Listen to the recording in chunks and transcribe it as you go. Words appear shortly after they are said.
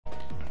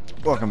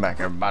Welcome back,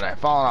 everybody.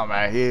 Falling out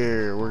back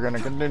here. We're gonna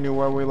continue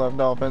where we left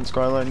off in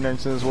Scarlet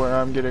Nexus, where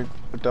I'm getting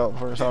picked up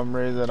for some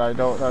reason. I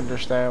don't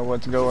understand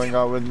what's going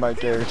on with my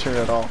character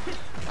at all.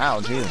 Ow,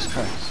 Jesus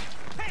Christ.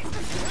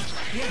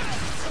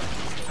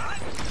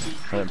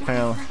 That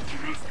panel.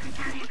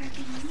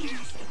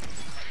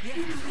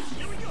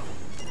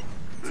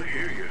 I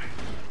hear you.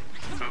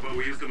 How about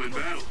we use them in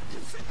battle?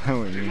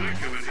 Oh, They yeah. might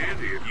come in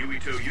handy if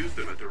Yuito used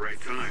them at the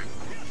right time.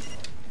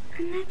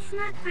 And that's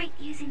not quite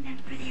using them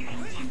for their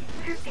intended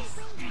purpose,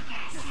 I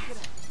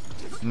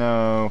guess.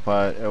 No,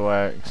 but it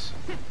works.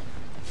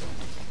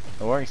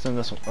 It works in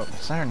this one. Oh,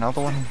 is there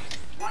another one?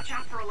 Watch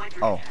out for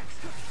electric Oh. attacks.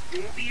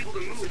 You won't be able to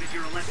move if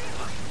you're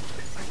electrified.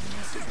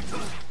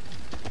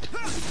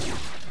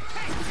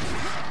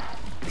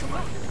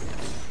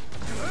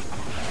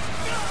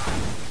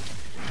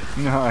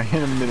 No, I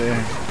hit him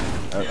midair.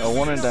 I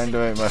wanted to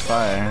activate my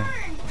fire.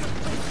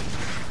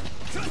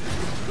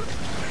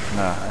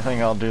 No, I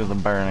think I'll do the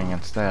burning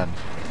instead.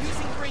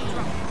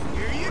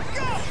 Here you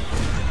go.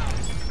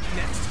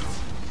 Next.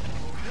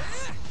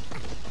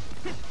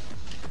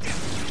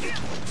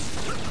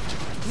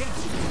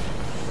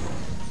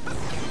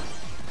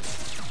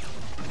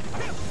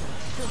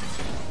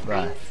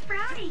 Right. I'm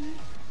sprouting.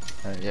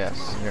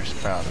 Yes, you're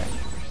sprouting.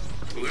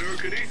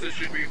 Sclerokinesis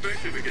should be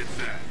effective against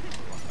that.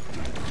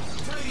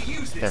 Time to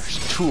use this.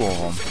 There's two of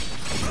them.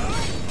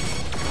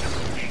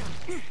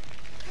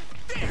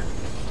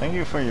 Thank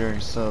you for your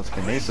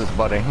telekinesis,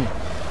 buddy.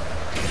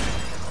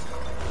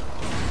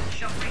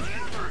 Shut range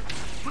confirmed.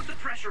 Put the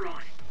pressure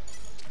on.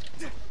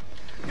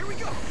 Here we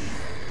go.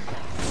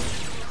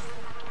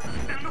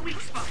 Found a weak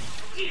spot.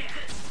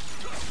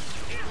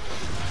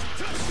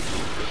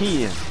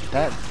 Yeah.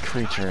 That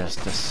creature is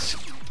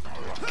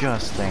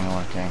disgusting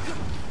looking.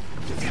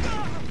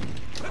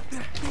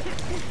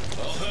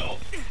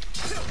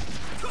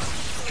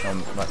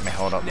 Let me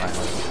hold up my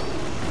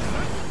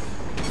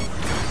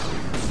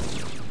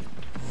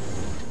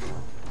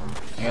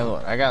Hey,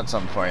 look, I got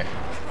something for you.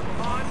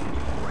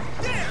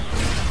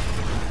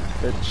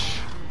 Bitch.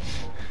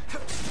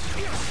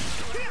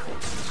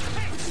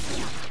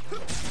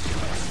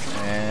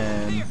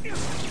 And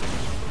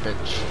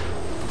bitch.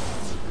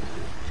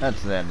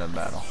 That's the end of the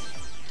battle.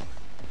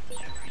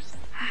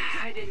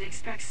 I didn't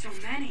expect so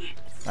many.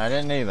 I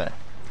didn't either.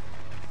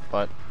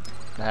 But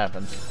it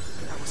happened.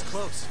 That was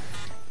close.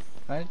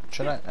 I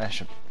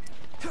should.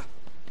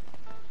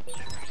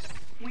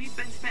 We've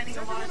been spending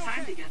a lot of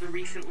time together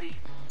recently.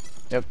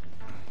 Yep.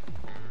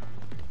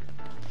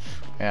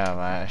 Yeah,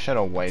 I should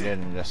have waited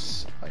and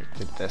just like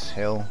did this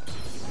hill.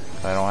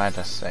 So I don't have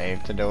to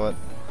save to do it.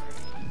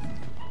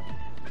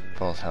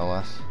 Both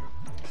hillless.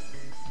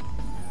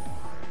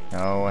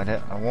 No, I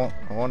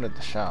wanted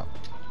the shop.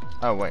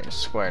 Oh wait,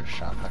 square to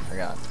shop. I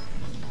forgot.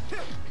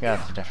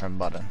 It's a different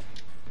button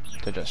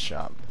to just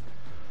shop.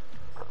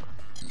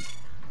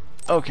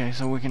 Okay,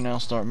 so we can now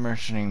start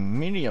merchanting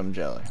medium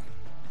jelly.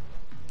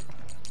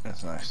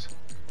 That's nice.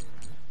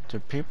 Do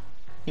people?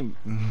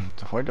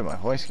 Where did my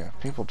voice go?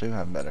 People do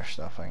have better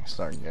stuff. I can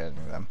start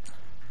getting them.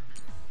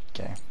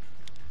 Okay.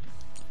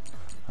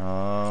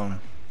 I'm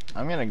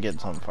gonna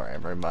get some for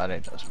everybody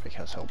just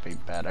because he'll be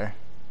better.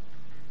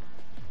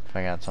 If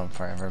I got some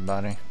for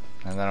everybody,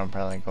 and then I'm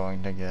probably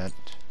going to get.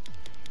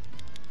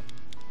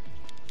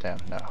 Damn,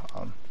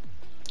 no.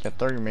 Get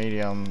 3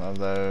 medium of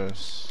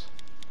those.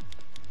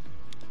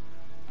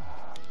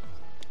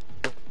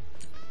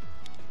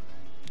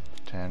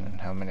 10,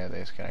 and how many of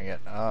these can I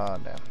get? Oh,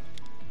 damn.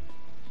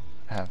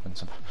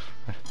 Happens.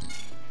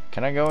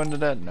 Can I go into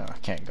debt? No, I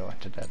can't go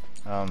into debt.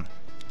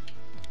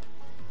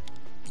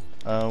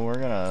 We're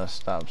gonna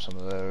stop some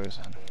of those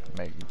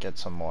and get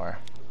some more.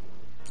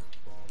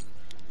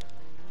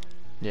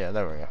 Yeah,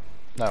 there we go.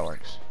 That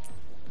works.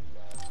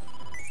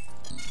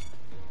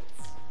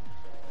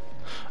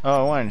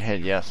 Oh, I wanted to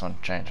hit yes on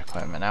change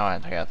equipment. Now I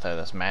have to go through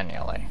this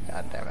manually.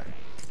 God damn it.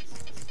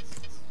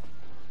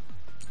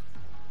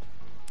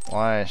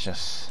 Why? It's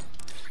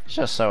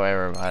just so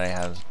everybody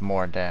has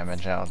more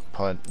damage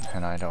output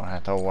and I don't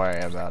have to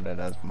worry about it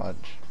as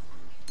much.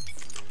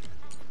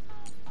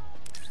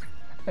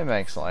 It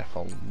makes life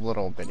a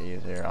little bit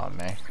easier on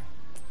me.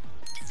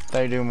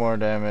 They do more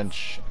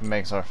damage, it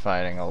makes our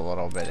fighting a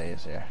little bit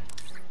easier.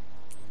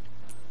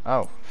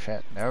 Oh,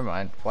 shit, never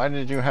mind. Why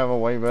did you have a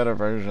way better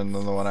version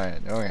than the one I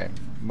had? Okay,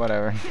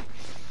 whatever.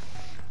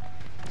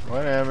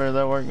 Whatever,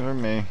 that worked for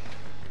me.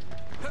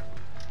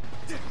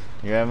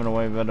 You having a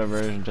way better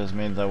version just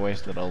means I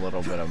wasted a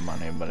little bit of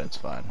money, but it's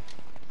fine.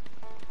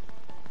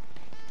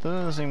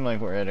 Doesn't seem like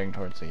we're heading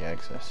towards the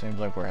exit. Seems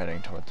like we're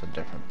heading towards a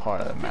different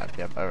part of the map.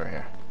 Yep, over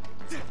here.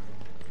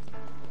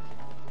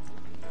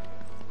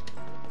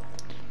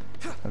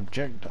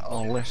 Object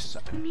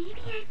Alyssa. Maybe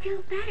I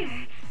feel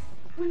better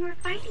when we're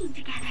fighting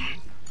together.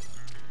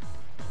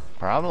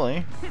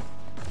 Probably.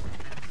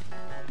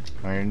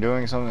 When you're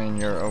doing something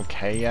you're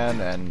okay at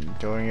and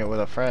doing it with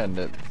a friend,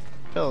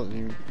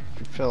 you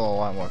feel a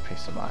lot more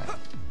peace of mind.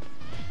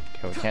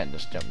 Okay, we can't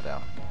just jump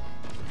down.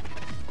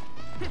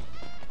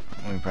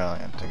 We probably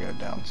have to go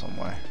down some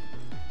way.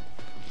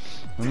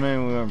 Maybe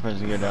we weren't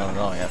supposed to go down at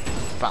all yet.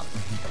 But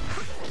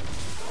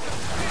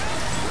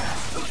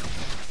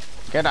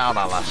get out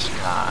of the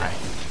sky.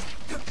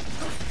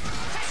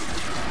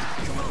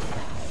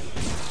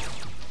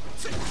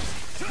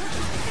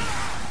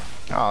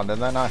 Oh, did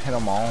that not hit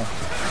them all?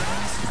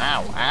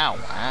 Ow, ow,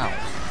 ow.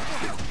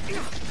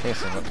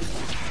 Piece of it.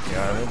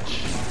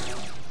 Garbage.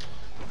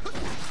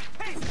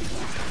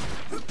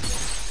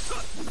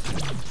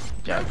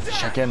 Yeah,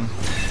 chicken.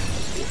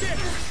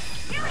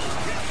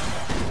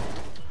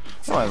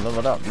 Oh, I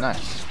leveled up.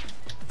 Nice.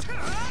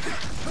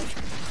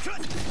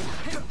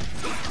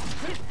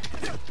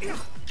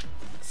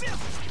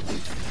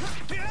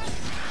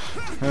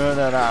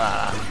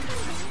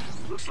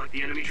 Looks like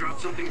the enemy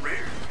dropped something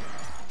rare.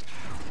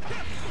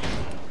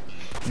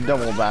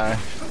 Double batter.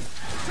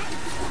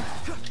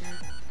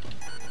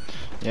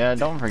 Yeah,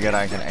 don't forget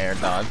I can air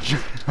dodge.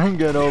 I'm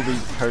good all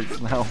these perks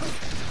now.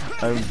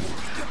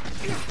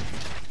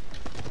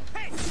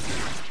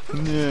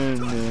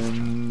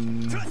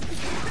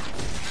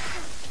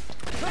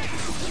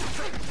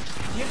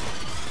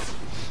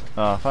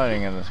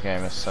 Fighting in this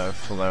game is so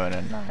fluid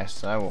and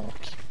nice. I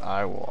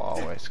will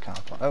always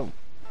compliment. Oh,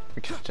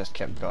 we could just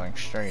kept going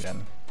straight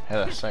and hit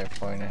a save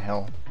point and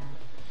heal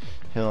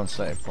and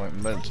save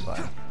point, but it's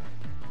fine.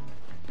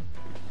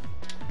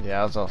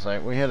 Yeah, as I'll say,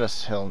 we hit a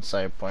hill and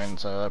save point,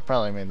 so that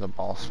probably means the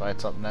boss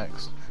fight's up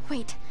next.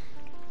 Wait,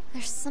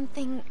 there's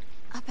something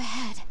up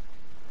ahead.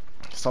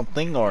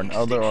 Something or an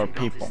other or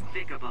Extinction belt people. is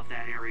thick above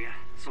that area,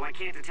 so I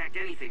can't detect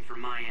anything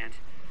from my end.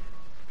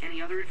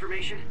 Any other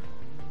information?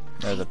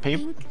 There's a I peep.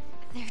 think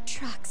they're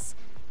trucks.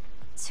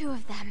 2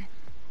 of them.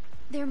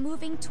 They're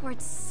moving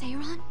towards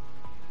Seiron?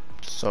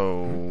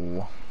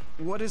 So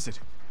What is it?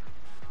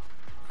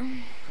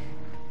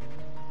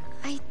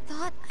 I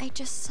thought I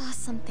just saw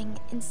something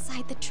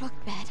inside the truck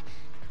bed.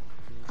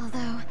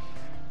 Although,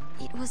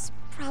 it was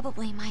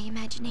probably my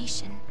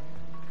imagination.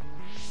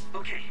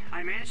 Okay,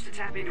 I managed to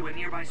tap into a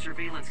nearby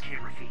surveillance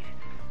camera feed.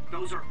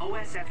 Those are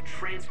OSF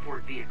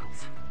transport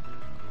vehicles.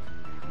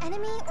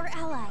 Enemy or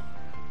ally?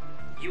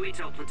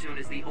 Yuito platoon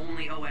is the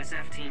only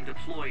OSF team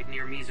deployed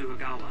near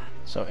Mizuhagawa.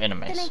 So Then I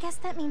enemies. guess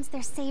that means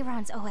they're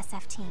Seiron's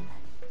OSF team.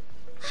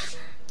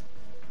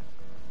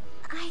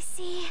 I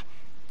see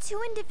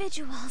 2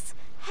 individuals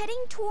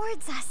heading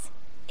towards us.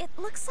 It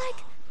looks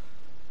like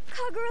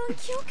Kagura and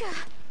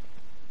Kyoka.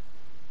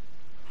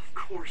 Of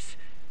course,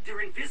 they're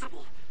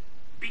invisible.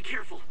 Be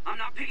careful, I'm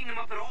not picking them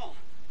up at all.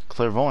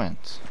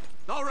 Clairvoyance.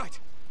 All right.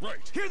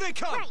 Right. Here they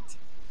come. Right.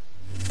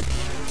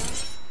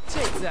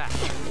 Take that.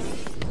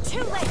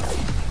 Too late.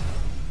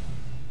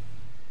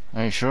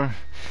 Are you sure?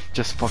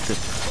 Just fuck it.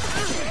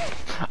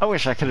 I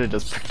wish I could have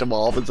just picked them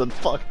all up and said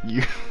fuck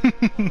you.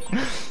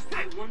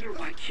 I wonder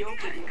why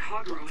Kyoka and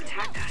Kagura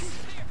attacked us.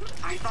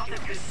 I thought that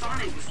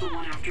Kasane was the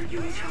one after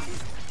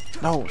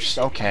Yuito. No,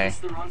 okay. Is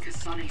they're on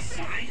Kasane's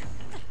side?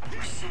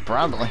 Or something?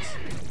 Probably.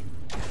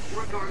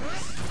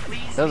 Regardless,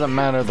 please. Doesn't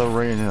matter the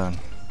reason.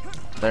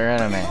 They're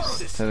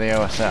enemies to the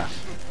OSF.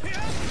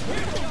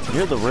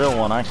 You're the real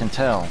one, I can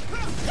tell.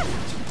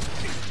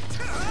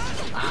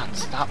 Ah,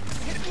 stop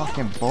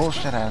fucking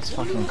bullshit ass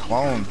fucking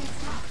clone.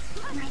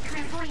 My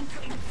clairvoyance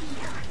can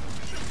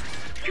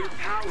feel. Your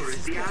power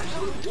is the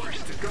absolute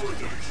worst to go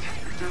against.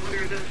 I wonder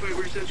if that's why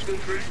we're such good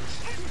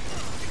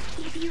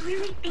friends. If you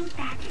really think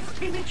that,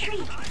 then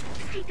retreat.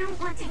 I don't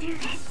want to do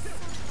this.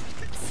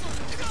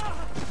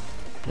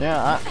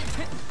 Yeah,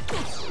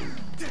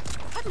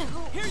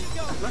 Here you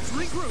go. Let's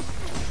regroup.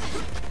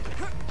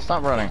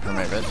 stop running from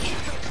me, bitch.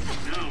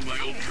 Now my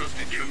old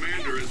trusted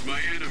commander is my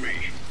enemy.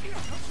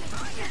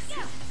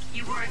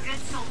 You were a good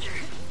soldier.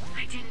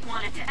 I didn't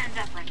want it to end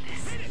up like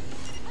this.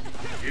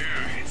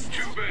 Yeah, it's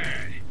too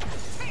bad.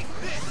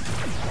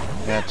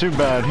 Yeah, too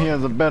bad. He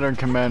has a better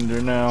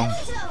commander now.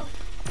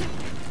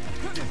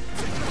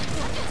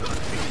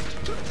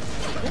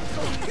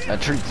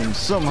 That treats him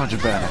so much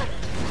better.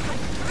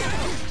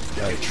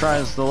 That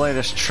tries the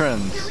latest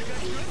trends.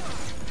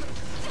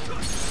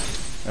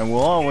 And will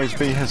always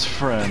be his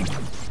friend.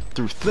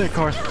 Through thick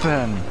or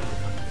thin.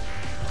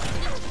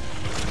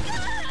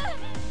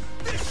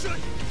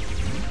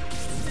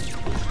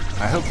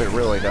 I hope it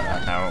really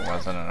does. No, it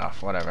wasn't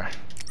enough. Whatever.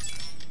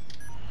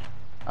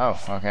 Oh,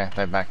 okay.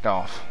 They backed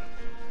off.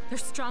 They're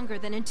stronger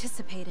than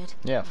anticipated.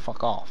 Yeah,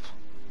 fuck off.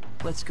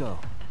 Let's go.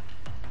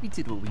 We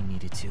did what we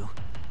needed to.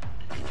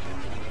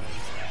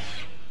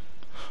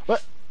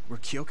 What? Were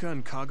Kyoka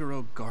and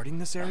Kagura guarding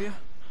this area?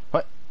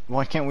 What?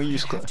 Why can't we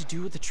use... Did it have to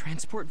do with the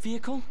transport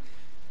vehicle?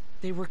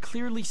 They were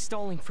clearly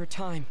stalling for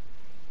time.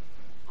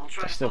 I'll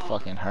try They to still follow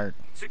fucking them. hurt.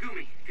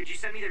 Tsugumi, could you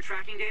send me their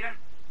tracking data?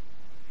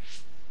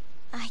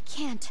 I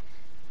can't.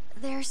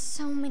 There's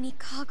so many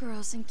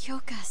Kaguros and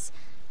Kyokas.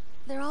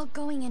 They're all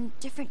going in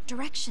different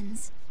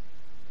directions.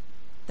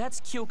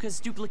 That's Kyoka's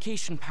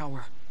duplication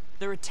power.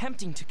 They're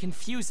attempting to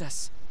confuse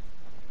us.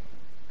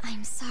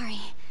 I'm sorry.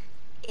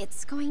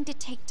 It's going to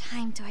take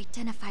time to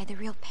identify the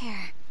real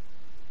pair.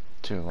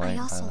 Too late.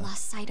 I also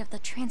lost sight of the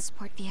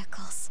transport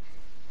vehicles.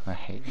 I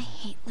hate I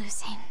hate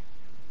losing.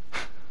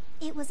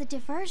 It was a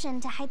diversion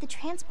to hide the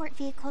transport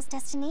vehicle's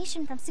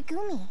destination from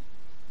Tsugumi.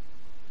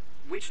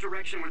 Which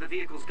direction were the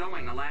vehicles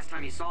going the last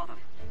time you saw them?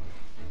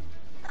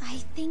 I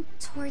think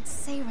towards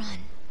Seiron.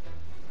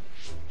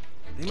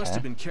 They must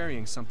have been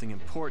carrying something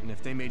important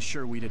if they made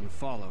sure we didn't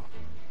follow.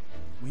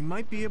 We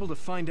might be able to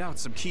find out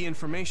some key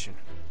information.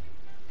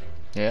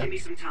 Yeah. Give me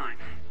some time.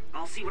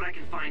 I'll see what I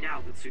can find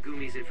out with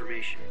Tsugumi's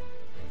information.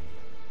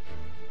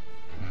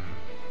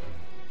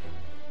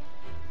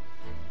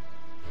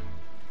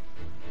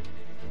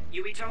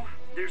 Yuito,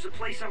 there's a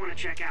place I want to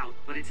check out,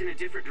 but it's in a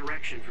different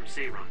direction from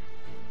Seiron.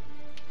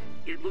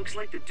 It looks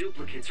like the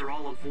duplicates are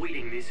all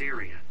avoiding this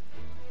area.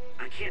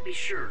 I can't be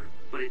sure,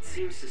 but it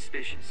seems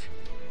suspicious.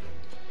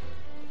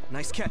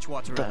 Nice catch,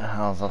 Wataru. The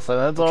hell's I say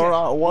that's Okay,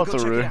 alright, we'll go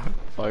check it Wataru. out.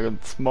 Fucking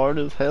smart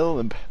as hell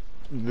and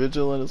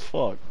vigilant as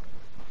fuck.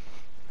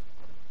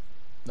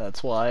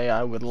 That's why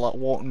I would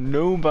want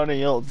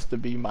nobody else to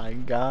be my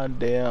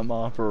goddamn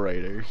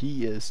operator.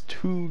 He is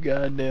too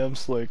goddamn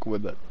slick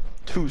with it.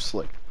 Too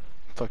slick.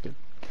 Fucking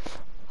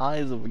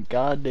eyes of a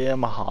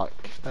goddamn hawk.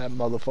 That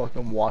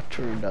motherfucking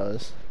Wataru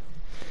does.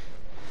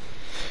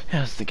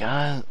 Yes, the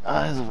guy's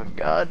eyes of a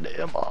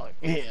goddamn hawk.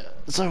 Yeah.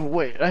 So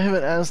wait, I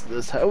haven't asked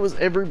this. How was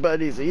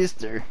everybody's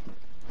Easter?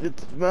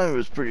 Mine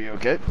was pretty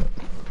okay.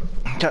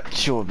 Got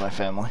chill with my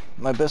family.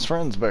 My best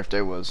friend's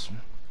birthday was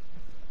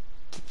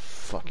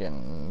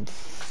fucking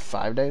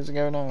 5 days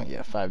ago now?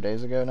 Yeah, 5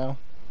 days ago now.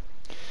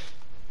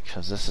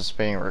 Because this is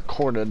being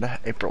recorded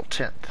April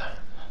 10th.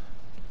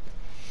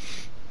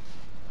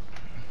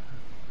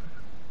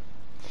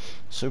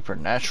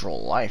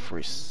 Supernatural Life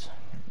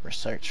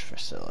Research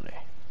Facility.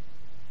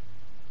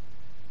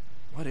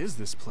 What is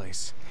this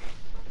place?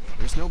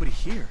 There's nobody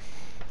here.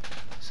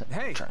 So,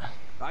 Hey,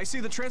 I see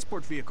the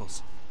transport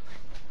vehicles.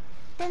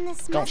 Then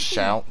this don't must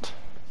shout.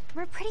 be...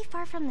 We're pretty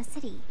far from the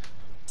city.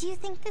 Do you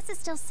think this is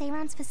still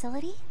Seiron's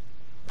facility?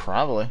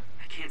 Probably.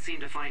 I can't seem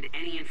to find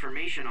any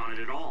information on it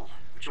at all,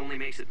 which only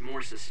makes it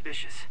more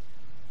suspicious.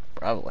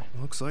 Probably.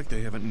 Looks like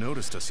they haven't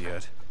noticed us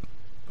yet,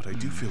 but I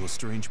do feel a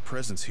strange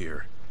presence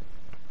here.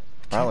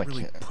 Probably Can't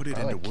really put it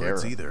probably into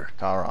words either.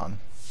 Charon.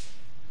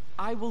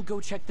 I will go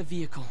check the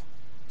vehicle.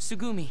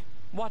 Tsugumi,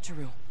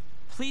 Wataru,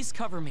 please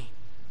cover me.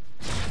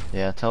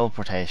 Yeah,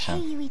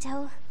 teleportation. Hey,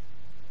 Yuito.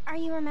 Are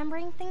you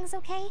remembering things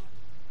okay?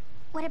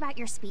 What about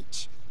your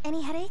speech?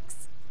 Any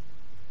headaches?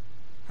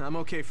 I'm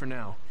okay for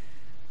now.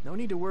 No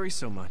need to worry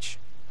so much.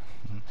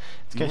 It's You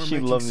because are she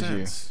making loves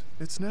sense.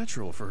 It's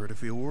natural for her to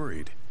feel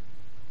worried.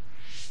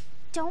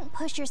 Don't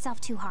push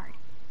yourself too hard.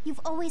 You've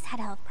always had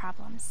health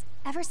problems,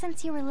 ever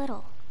since you were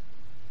little.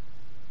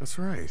 That's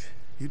right.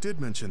 You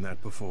did mention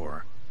that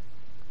before.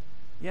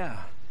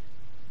 Yeah.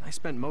 I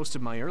spent most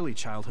of my early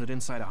childhood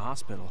inside a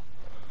hospital.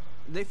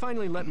 They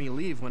finally let me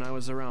leave when I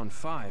was around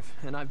 5,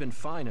 and I've been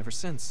fine ever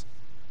since.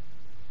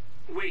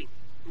 Wait,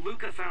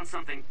 Luca found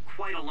something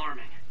quite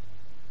alarming.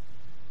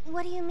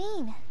 What do you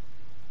mean?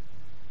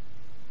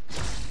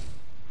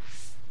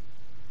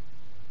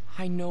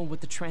 I know what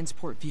the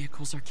transport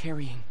vehicles are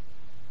carrying.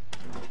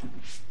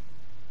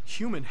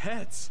 Human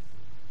heads?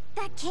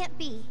 That can't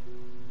be.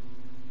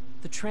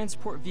 The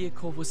transport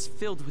vehicle was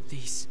filled with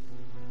these.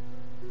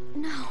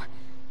 No,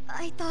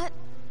 I thought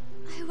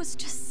I was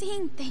just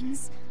seeing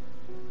things,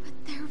 but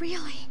they're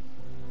really...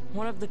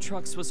 One of the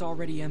trucks was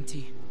already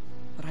empty,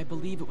 but I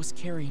believe it was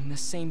carrying the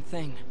same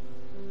thing.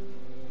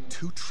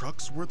 2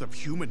 trucks worth of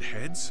human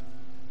heads?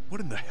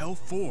 What in the hell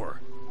for?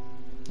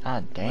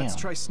 Ah, damn. Let's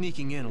try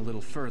sneaking in a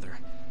little further.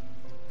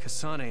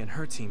 Kasane and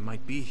her team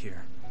might be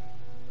here.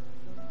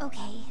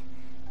 Okay.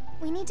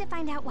 We need to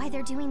find out why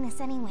they're doing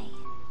this anyway.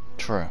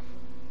 True.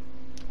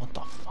 What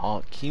the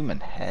fuck? Human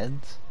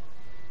heads?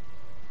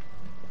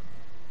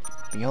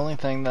 The only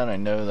thing that I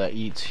know that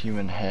eats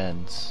human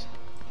heads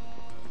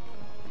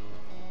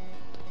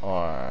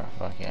are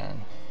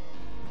fucking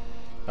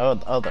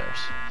others,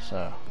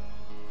 so.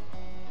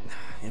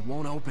 It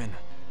won't open.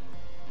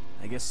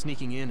 I guess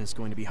sneaking in is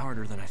going to be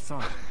harder than I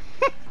thought.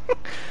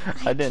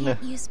 I didn't know.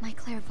 can't use my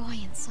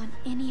clairvoyance on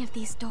any of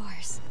these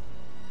doors.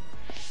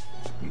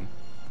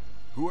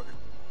 Who are...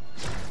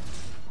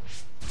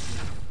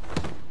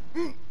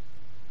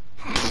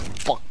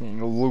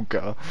 Fucking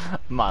Luca,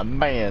 my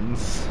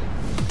mans.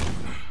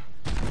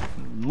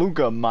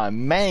 Luca, my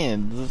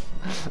mans.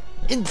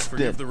 Forgive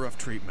Instant. the rough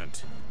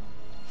treatment.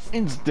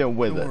 Instant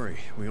with Don't it. worry,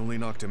 we only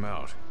knocked him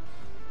out.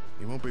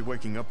 He won't be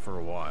waking up for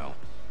a while.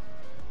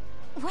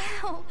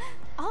 Wow,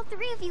 all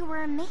 3 of you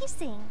were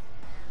amazing.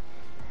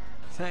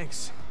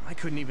 Thanks. I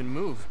couldn't even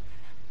move.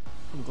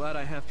 I'm glad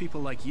I have people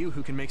like you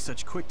who can make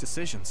such quick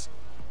decisions.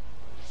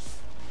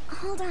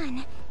 Hold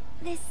on.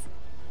 This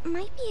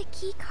might be a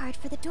key card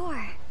for the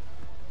door.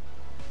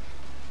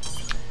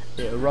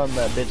 Yeah, run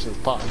that bitch's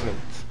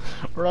pockets.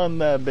 Run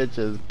that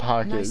bitch's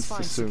pockets. Nice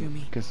find,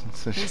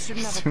 Tsugumi. We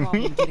shouldn't have a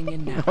problem getting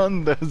in now.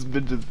 Run those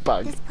bitches'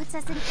 pockets. This puts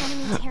us in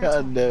enemy God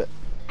territory. damn it.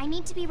 I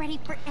need to be ready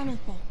for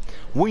anything.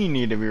 We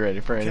need to be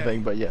ready for Okay.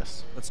 anything, but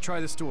yes. Let's try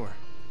this door.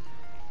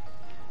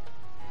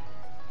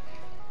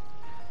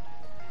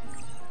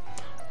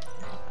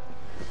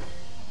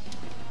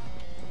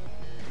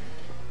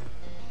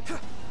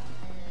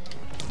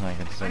 I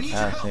can say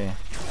passy.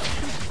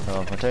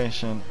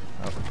 Teleportation.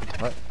 Oh,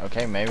 what?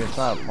 Okay, maybe it's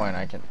not a point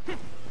I can...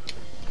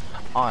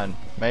 On.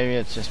 Maybe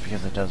it's just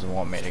because it doesn't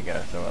want me to go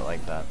through it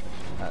like that.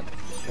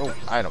 Oh,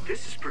 item.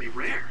 This is pretty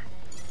rare.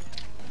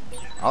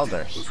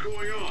 Others. What's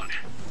going on?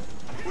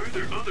 Why are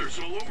there others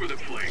all over the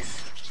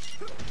place?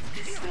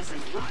 This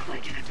doesn't look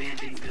like an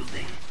abandoned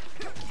building.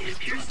 It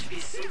appears to be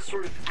some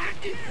sort of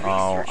active research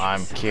Oh,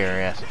 I'm facility.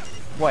 curious.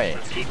 Wait.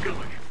 Let's keep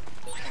going.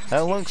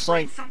 That looks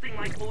like Something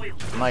like oil.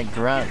 my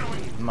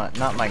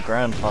not my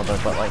grandfather,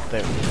 but like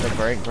the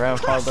great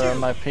grandfather of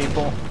my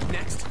people.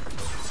 Next.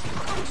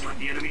 Looks like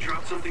the enemy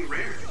dropped something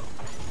rare.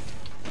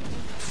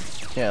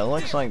 Yeah, it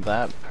looks like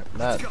that.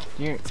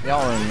 If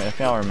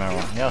y'all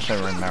remember, y'all should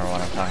remember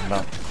what I'm talking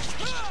about.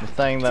 The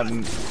thing that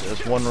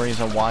is one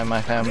reason why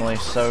my family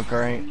is so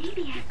great.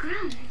 Maybe I've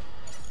grown.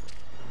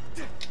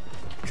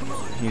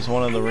 He's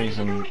one of the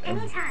reasons.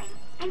 Anytime.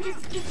 I'm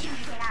just itching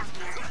to get out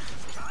there.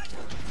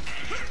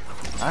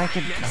 I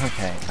could.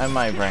 Okay, I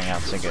might bring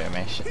out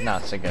Segumi.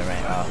 Not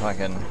Segumi.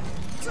 Fucking.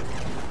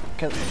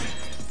 Cause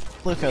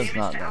Luca's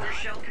not there.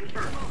 Shell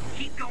confirmed.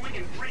 Keep going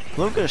and break it.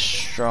 Luca's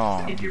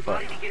strong, If your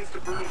but body begins to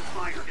burn on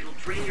fire, it'll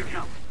drain your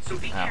health. So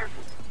be careful.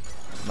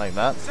 like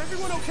that. Is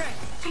everyone okay?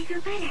 I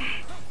feel better.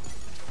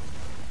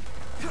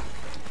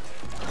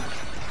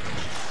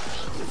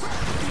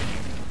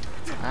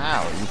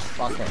 Ow, you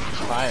fucking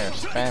fire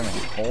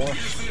spamming whore.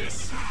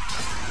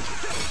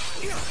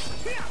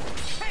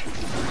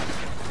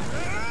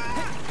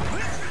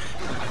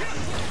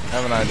 I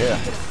have an idea.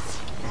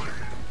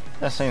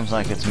 That seems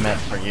like it's meant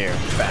for you.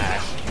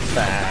 Bash,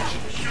 bash,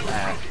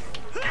 bash,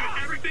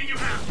 Everything you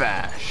have.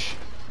 bash.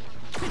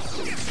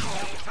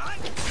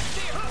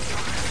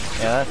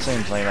 Yeah, that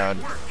seems like that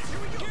would...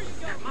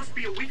 That must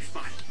be a weak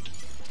spot.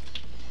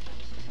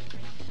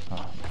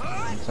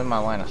 Oh, it's in my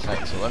line of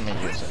sight, so let me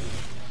use it.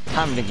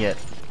 Time to get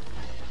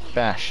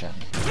bashing.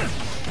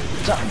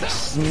 Time to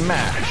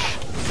smash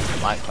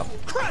like a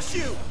Crush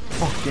you!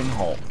 fucking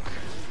Hulk.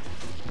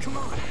 Come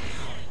on.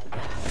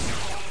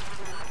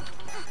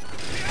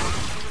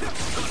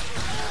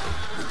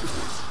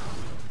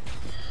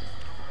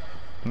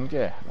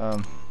 Okay,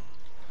 I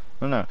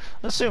don't know.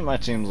 Let's see what my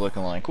team's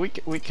looking like. We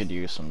could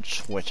use some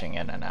switching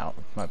in and out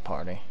with my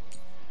party.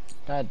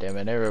 God damn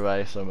it,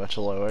 everybody's so much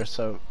lower,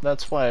 so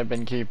that's why I've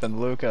been keeping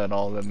Luca and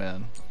all them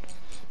in.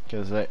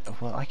 Because they,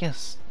 well, I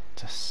guess,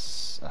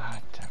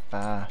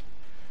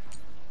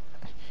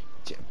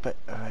 but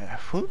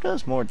who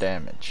does more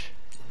damage?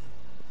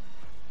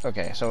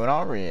 Okay, so in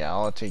all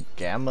reality,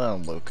 Gamma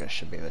and Luca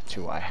should be the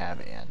two I have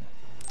in.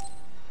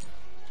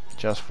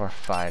 Just for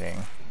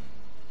fighting.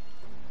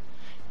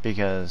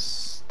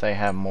 Because they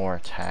have more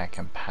attack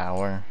and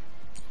power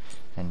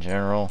in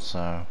general,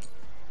 so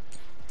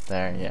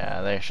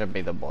yeah, they should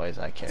be the boys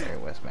I carry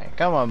with me.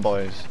 Come on,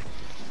 boys.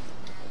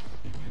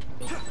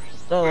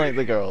 Don't like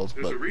the girls,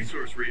 There's but a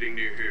resource reading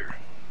near here.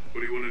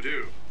 What do you want to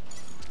do?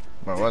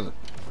 where was it?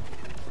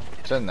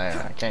 It's in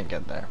there. I can't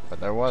get there, but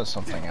there was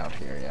something out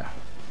here, yeah.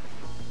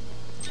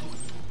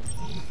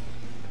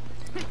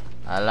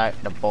 I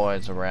like the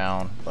boys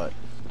around, but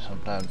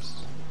sometimes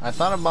I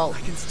thought about.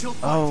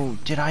 Oh,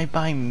 did I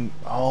buy?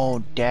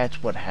 Oh,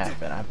 that's what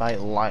happened. I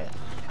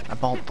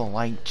bought the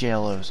light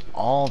jellos.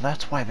 Oh,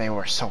 that's why they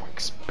were so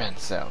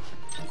expensive.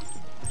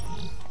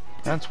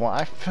 That's why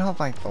I felt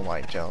like the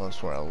light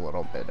jellos were a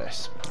little bit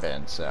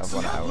expensive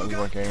when I was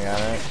looking at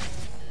it.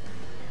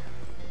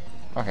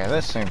 Okay,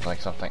 this seems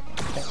like something.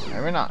 Okay,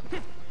 maybe not.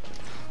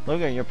 Look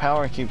at your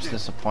power keeps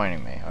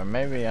disappointing me, or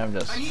maybe I'm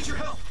just. I need your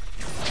help.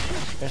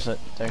 There's a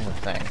thing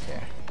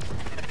here.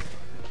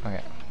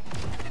 Okay.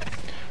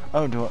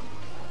 Oh, do it.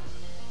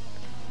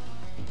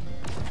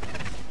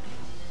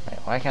 Wait,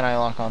 why can't I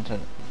lock onto...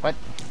 What?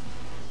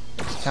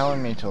 It's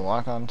telling me to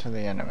lock onto the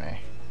enemy.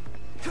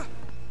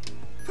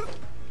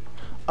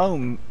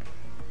 Oh,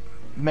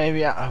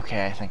 maybe I...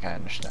 Okay, I think I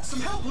understand.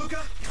 Some help,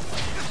 Luca.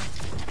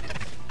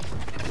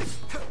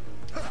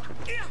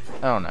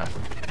 I don't know.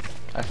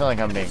 I feel like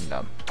I'm being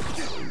dumb.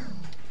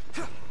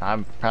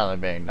 I'm probably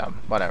being dumb.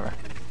 Whatever.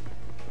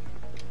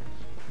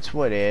 It's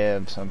what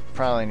ifs. I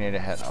probably need to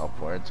head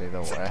upwards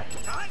either way.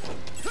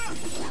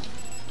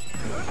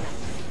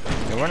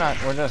 Okay,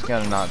 we're just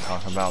gonna not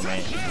talk about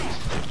me.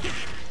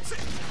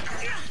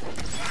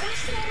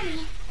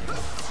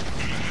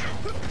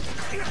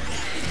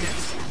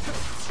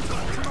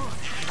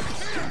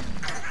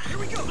 Here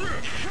we go.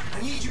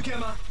 I need you,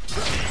 Gemma.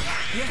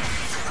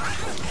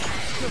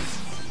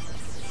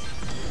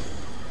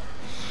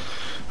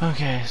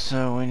 Okay,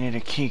 so we need a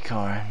key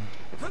card.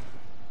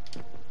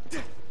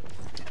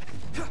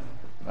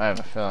 I have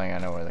a feeling I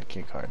know where the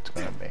key card's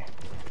gonna be.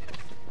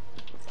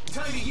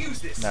 Time to use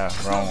this. No,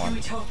 wrong one.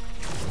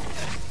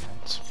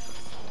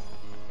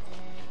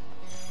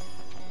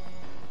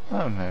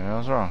 Oh, maybe I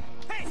was wrong.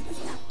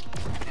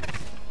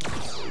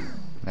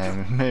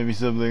 Maybe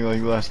something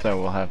like last time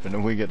will happen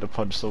and we get to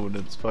punch someone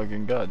in its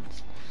fucking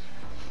guts.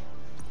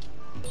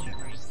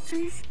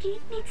 This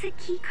gate needs a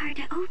key card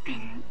to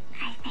open,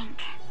 I think.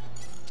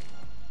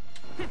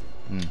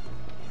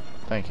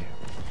 Thank you.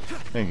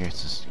 Thank you,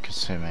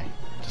 Kasumi.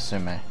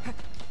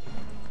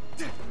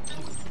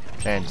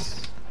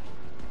 Jades.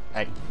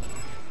 Hey.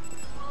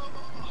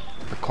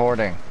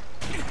 Recording.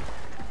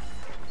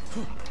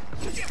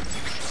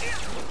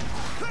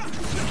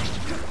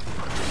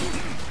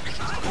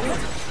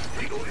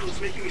 The oil's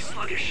making me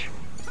sluggish.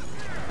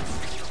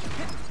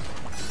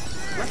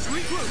 Let's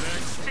regroup.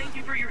 Thank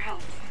you for your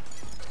help.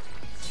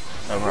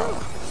 No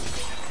problem.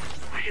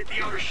 I hit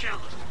the outer shell.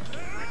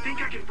 I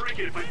think I can break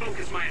it if I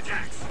focus my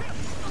attacks.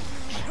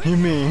 You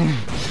mean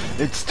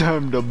it's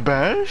time to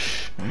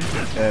bash?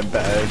 And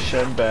bash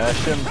and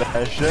bash and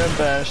bash and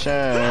bash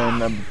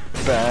and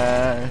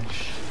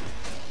bash.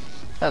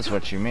 That's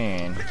what you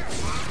mean.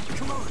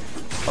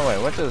 Oh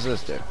wait, what does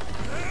this do?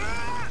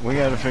 We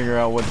gotta figure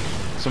out what...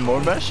 Some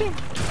more bashing?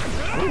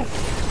 Ooh,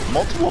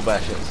 multiple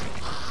bashes.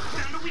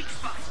 Found a weak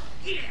spot.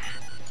 Yeah.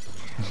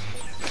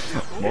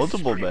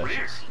 Multiple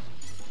bashes.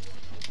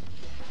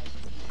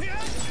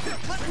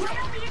 Why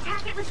don't we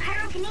attack it with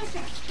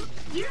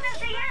pyrokinesis? You know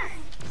they are.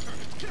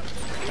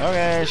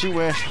 Okay, she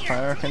wished.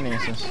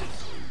 Pyrokinesis.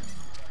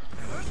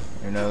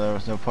 You know, there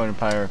was no point in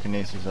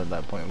pyrokinesis at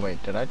that point.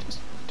 Wait, did I just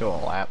do a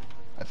lap?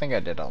 I think I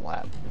did a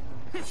lap.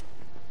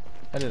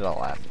 I did a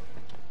lap.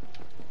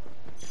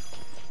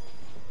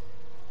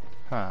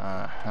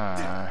 Ha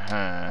ha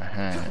ha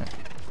ha.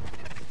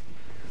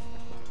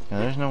 Yeah,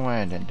 there's no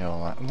way I didn't do a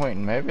lap. Wait,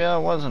 maybe that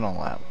wasn't a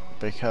lap.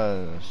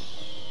 Because...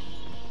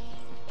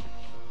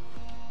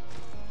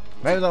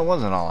 maybe that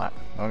wasn't a lap.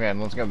 Okay,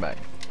 let's go back.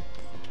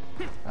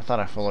 I thought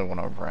I fully went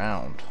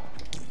around.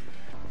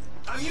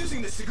 I'm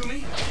using this,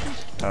 Segumi.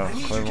 Oh,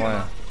 clear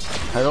one.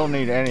 I don't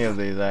need any of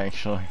these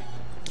actually.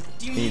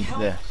 Do you Need need help?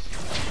 this.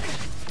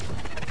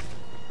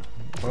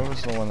 Where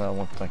was the one that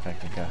looked like I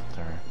could go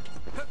through?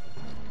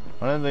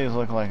 One of these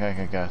look like I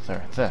could go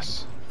through.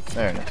 This.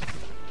 There it is.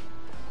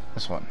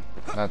 This one.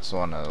 That's the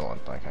one that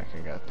looked like I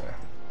could go through.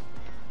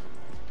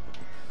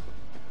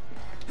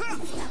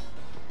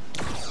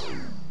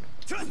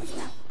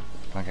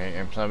 Okay,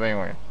 you're being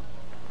weird.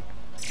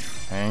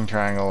 Hang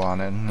triangle on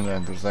it, and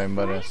then the same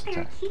Why button. is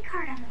there a key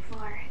card on the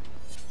floor?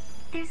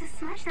 There's a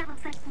smudge that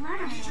looks like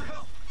blood on it.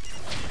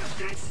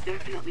 That's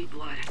definitely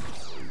blood.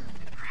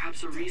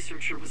 Perhaps a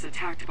researcher was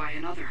attacked by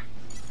another.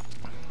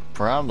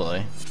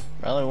 Probably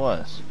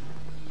was.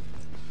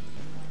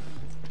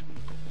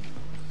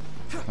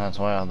 That's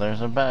why there's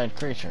bad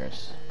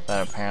creatures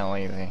that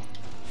apparently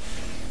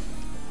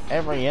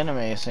every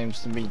enemy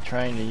seems to be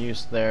trying to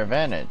use their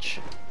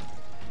advantage.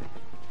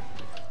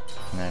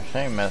 And the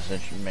same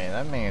message you made,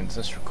 that means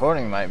this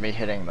recording might be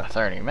hitting the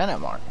 30-minute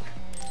mark.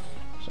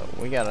 So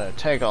we gotta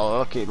take a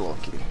looky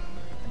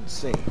and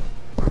see.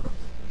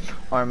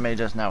 Or it may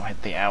just now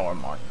hit the hour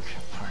mark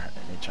for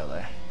each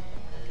other.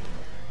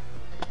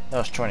 That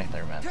was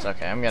 23 minutes.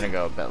 Okay, I'm gonna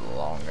go a bit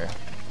longer.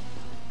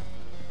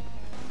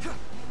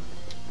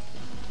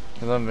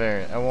 Cause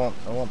I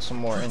want some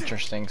more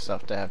interesting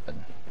stuff to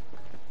happen.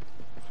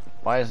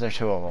 Why is there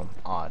two of them?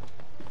 Odd.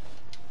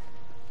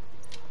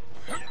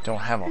 Don't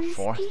have a This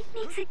fourth? gate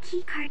needs a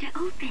key card to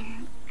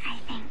open, I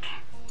think.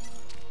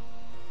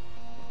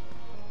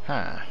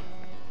 Huh.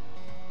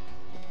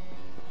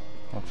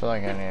 I feel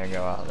like I need to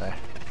go out there.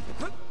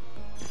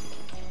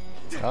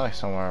 Probably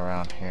somewhere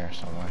around here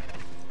somewhere.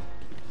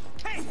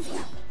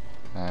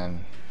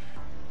 And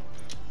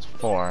it's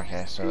 4,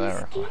 okay, so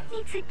there This gate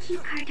needs a key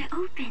card to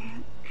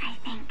open, I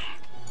think.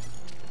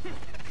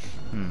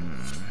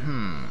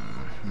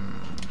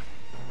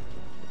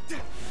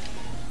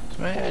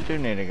 So maybe I do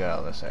need to go out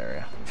of this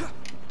area.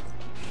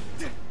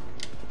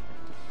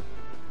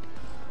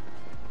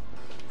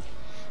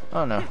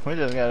 Oh no, we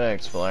just gotta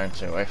explore and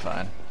see what we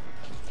find.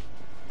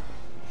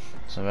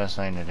 It's the best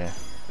thing to do.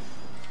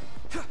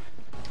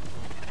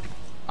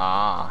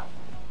 Ah,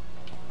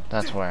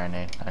 that's where I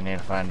need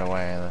to find a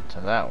way to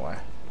that way.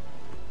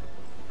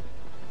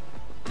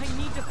 I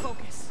need to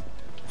focus.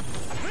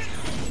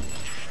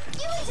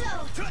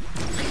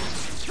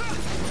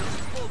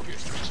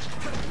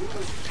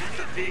 That's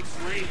a big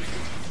slave.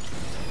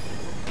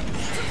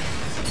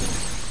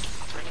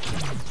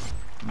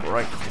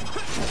 Right.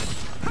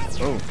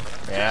 Oh,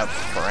 yeah,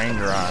 brain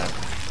drive.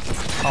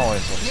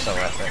 Always looks so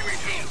epic.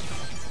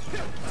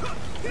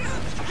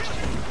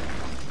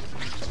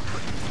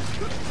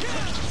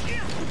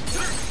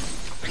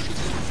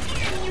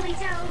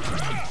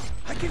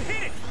 I can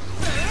hit it.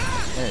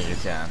 Yeah, you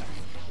can.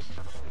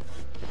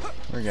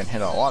 We're gonna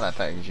hit a lot of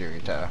things,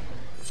 Yurito.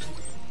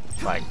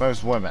 Like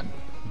most women.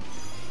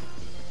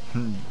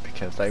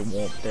 Because they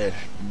want this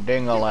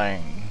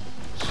ding-a-lang,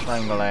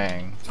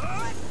 sling-a-lang.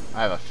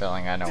 I have a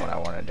feeling I know what I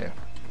want to do.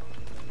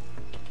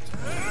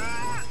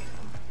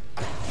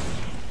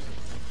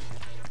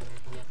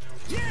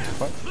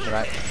 What?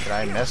 Did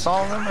I miss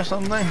all of them or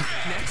something?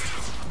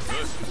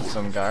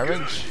 Some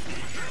garbage?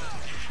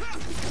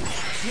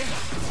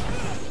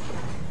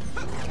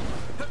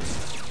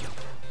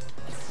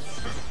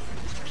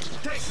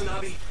 Thanks,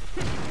 Hanabi.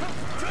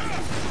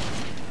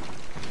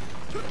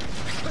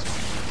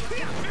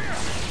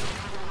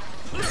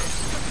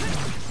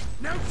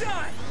 Now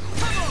die!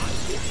 Come on!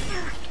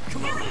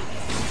 Come on!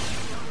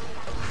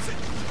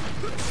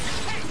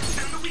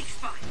 Found a weak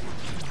spot.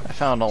 I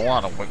found a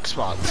lot of weak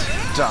spots.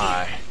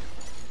 Die.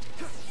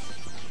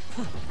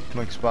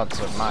 Weak spots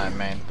are my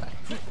main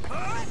thing.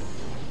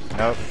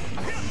 Nope.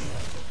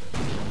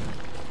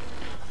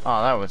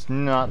 Oh, that was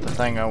not the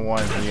thing I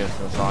wanted to use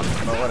this on,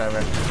 but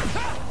whatever.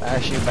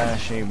 Bashy,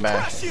 bashy,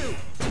 bash.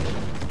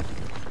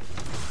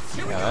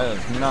 Yeah, that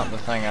is not the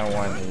thing I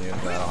wanted to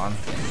use that on.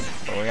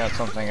 But we got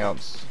something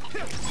else.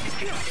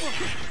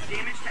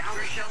 Damage to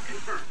outer shell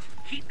confirmed.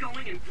 Keep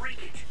going and break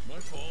it. My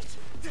fault.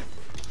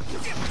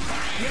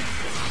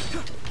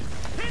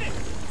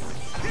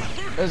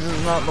 This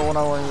is not the one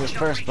I want to use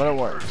first, but it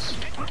works.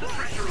 Put the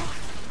pressure on.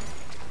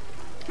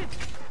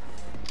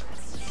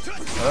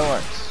 But it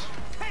works.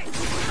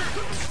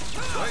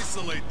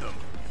 Isolate them.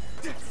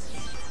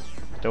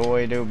 Do what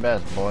we do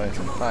best, boys,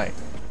 and fight.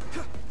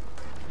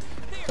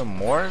 Some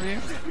more of you?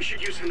 We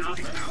should use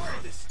Hanabi's power.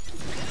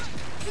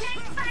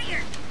 Nice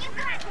fire! You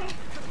got this!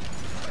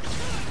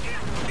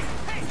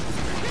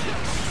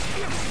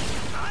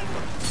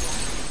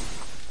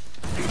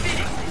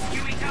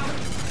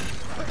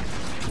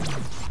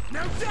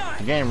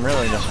 The game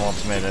really just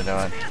wants me to do it.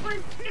 That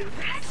was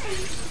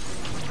impressive!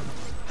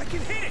 I can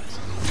hit it!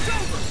 It's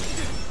over!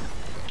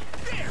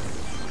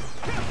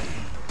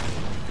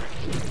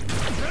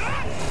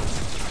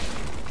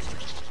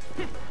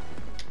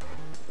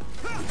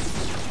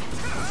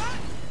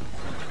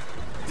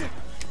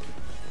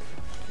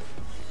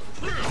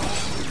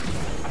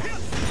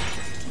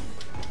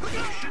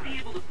 You should be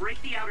able to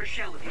break the outer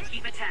shell if you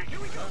keep attacking.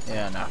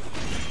 Yeah, no.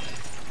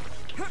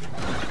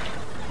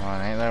 Come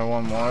on, ain't there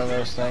one more of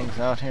those things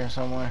out here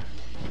somewhere?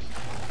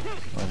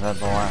 Or is that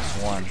the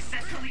last one?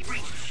 Successfully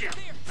breached shell.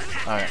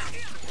 Attack Alright. now.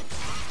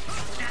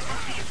 That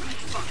must be a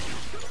breach function.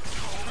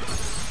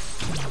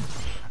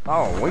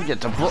 Oh, we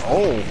get to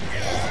oh!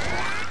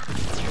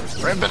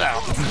 Rip it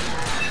out!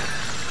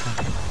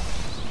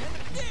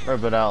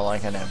 Rip it out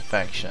like an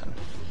infection.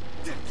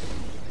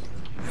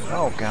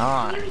 Oh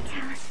god.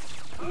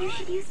 Yuriko, you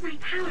should use my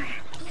power.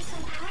 Use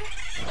my power?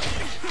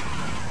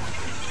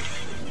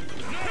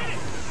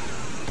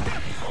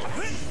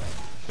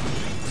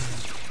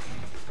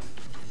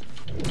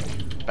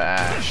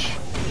 Bash.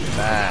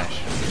 Bash.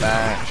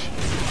 Bash.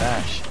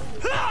 Bash.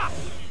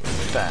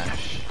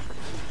 Bash.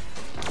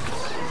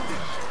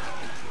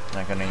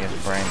 Not gonna get the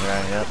brain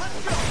drive yet.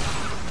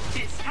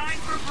 It's time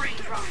for brain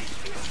drive.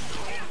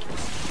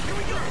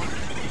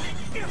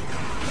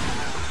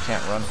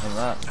 Can't run from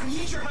that. I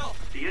need your help!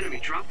 The enemy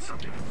dropped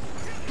something.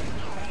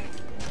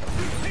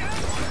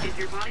 If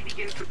your body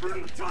begins to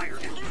burn with fire,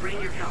 it'll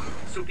drain your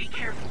health, so be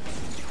careful.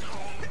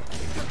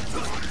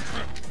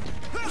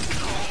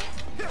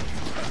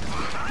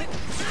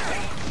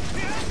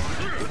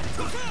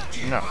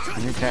 No,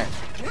 you can't.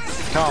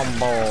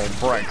 Combo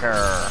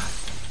breaker.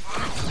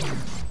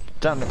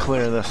 Time to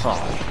clear this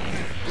off.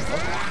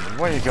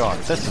 Where you going?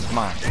 This is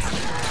mine.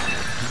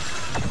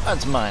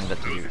 That's mine to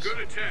use. Good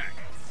attack.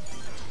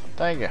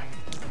 Thank you.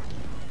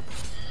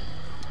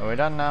 Are we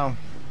done now? Are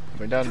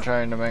we done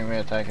trying to make me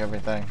attack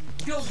everything?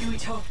 Go,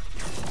 Yuito.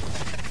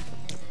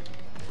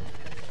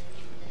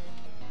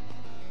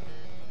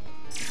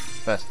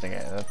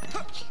 Investigate.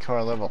 That's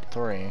core level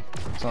 3.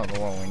 It's not the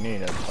one we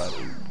needed, but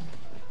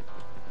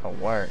it'll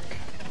work.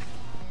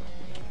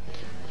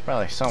 There's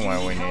probably somewhere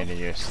we need to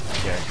use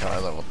core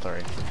level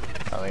 3.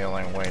 Probably the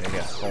only way to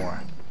get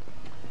 4.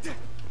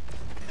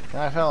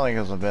 And I felt like it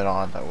was a bit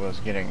odd that we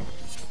was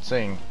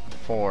seeing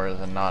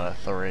 4s and not a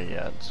 3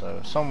 yet,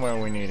 so somewhere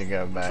we need to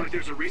go Looks back. like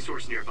there's a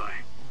resource nearby.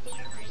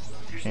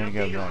 There's Need no to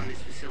go data back. on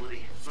this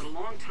facility, but a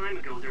long time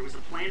ago there was a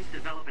plan to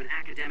develop an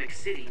academic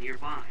city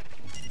nearby.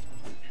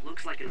 It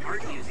looks like an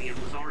art museum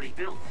was already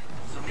built,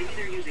 so maybe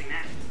they're using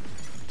that.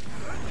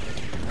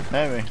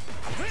 Maybe.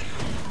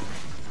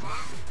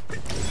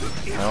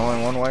 There's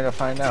only one way to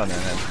find out, and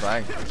it's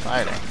by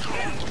fighting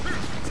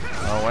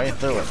our way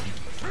through it.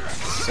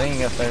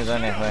 Seeing if there's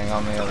anything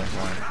on the other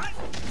side.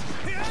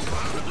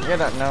 You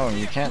don't know,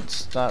 you can't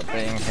stop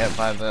being hit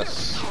by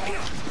this.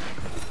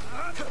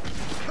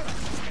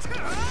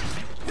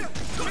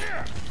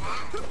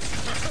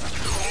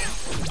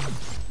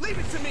 Leave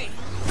it to me!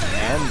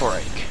 And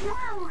break.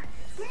 Whoa!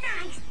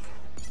 Nice!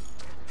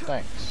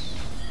 Thanks.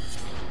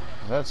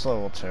 That's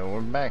level 2,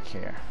 we're back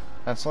here.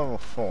 That's level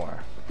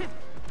 4.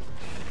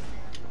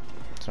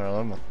 Is there a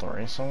level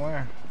 3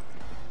 somewhere?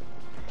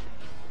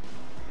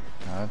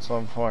 No, that's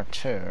level 4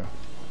 too.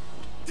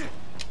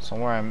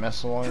 Somewhere I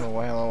missed along the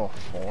way, level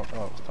 4,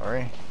 level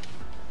 3.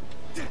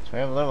 So we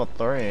have level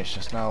 3, it's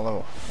just not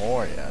level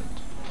 4 yet.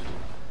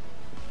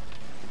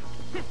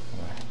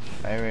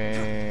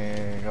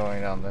 Maybe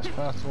going down this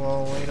path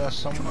will lead us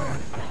somewhere.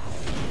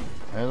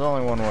 There's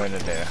only one way to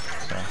do it,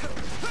 so.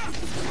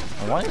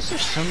 And why is there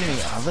so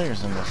many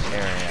others in this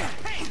area?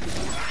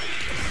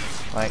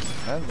 Like,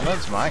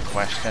 that's my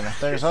question. If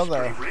there's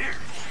other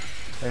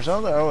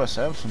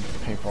OSFs and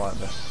people at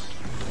this.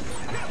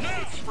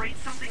 It sprayed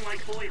something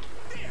like oil.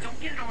 Don't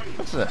get it on you.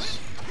 What's this?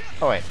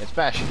 Oh wait, it's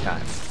bashy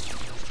time.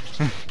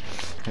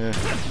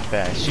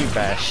 Bashy,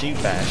 bashy,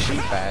 bashy,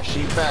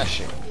 bashy,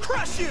 bashy.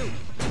 Crush you!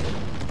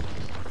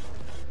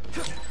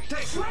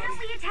 Why don't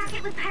we attack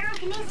it with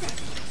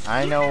pyrokinesis?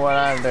 I know what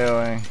I'm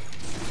doing.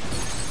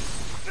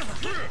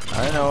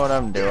 I know what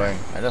I'm doing.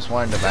 I just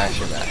wanted to bash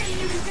you back.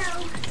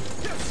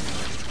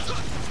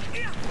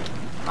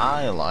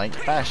 I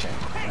like bashing,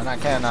 and I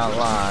cannot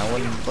lie.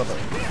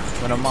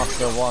 When a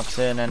monster walks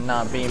in and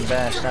not being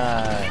bashed,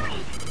 I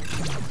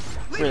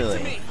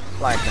really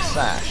like to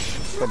sash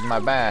with my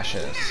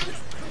bashes.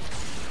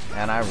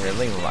 And I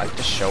really like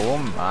to show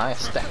them my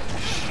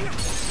stash.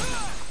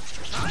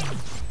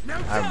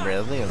 I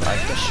really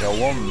like to show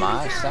them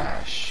my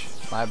sash.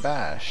 My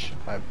bash.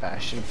 My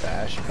bashy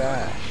bash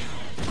bash.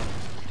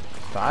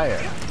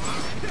 Fire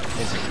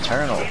is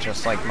eternal,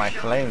 just like my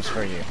flames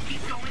for you.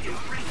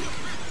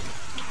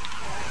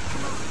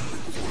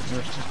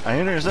 I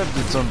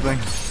intercepted something.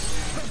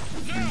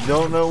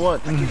 Don't know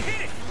what.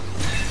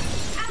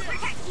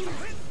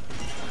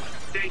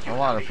 A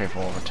lot of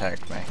people will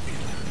protect me.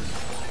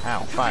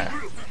 Ow, fire.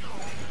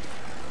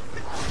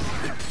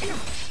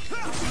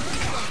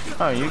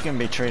 Oh, you can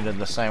be treated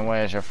the same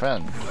way as your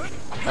friend.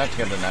 That's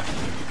good enough.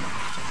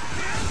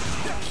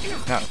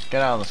 No,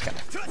 get out of the sky.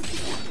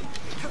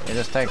 It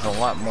just takes a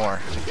lot more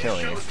to kill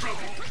you.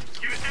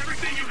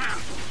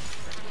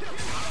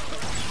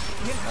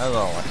 As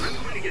always.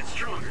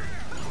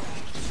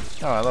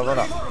 Oh, I leveled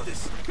up.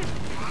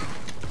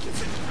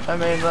 That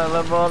means I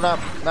leveled up.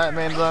 That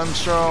means I'm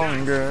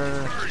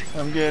stronger.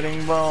 I'm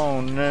getting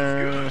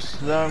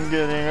bonus. I'm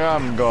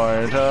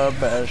going to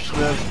bash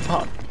this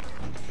pop.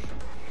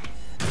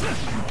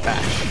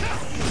 Bash.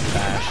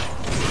 Bash.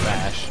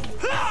 Bash.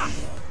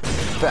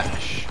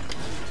 Bash.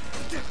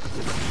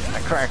 I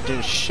cracked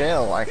his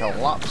shell like a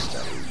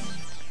lobster.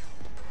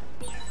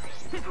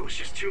 That was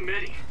just too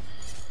many.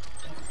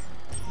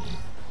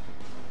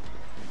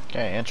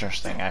 Okay,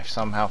 interesting. I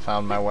somehow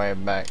found my way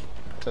back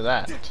to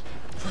that.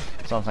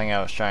 Something I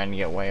was trying to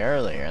get way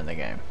earlier in the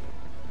game.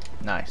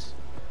 Nice.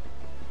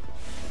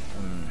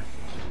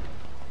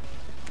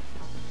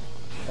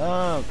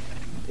 Oh,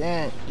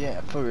 yeah,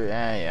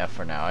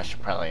 for now. I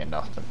should probably end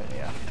off the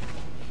video.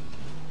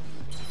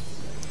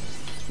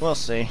 We'll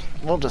see.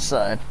 We'll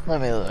decide.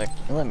 Let me look.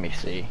 Let me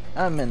see.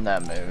 I'm in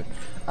that mood.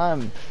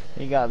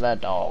 You got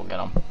that dog in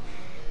him.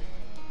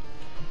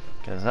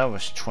 Because that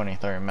was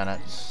 23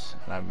 minutes.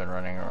 And I've been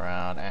running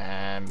around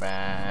and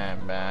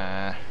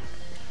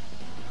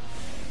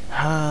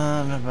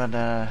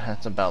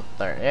that's about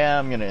 30. Yeah,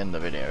 I'm gonna end the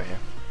video here.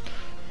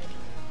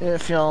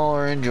 If y'all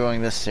are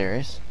enjoying this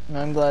series,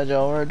 I'm glad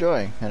y'all are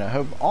enjoying, and I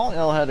hope all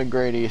y'all had a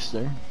great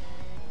Easter.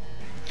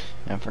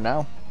 And for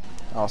now,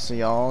 I'll see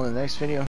y'all in the next video.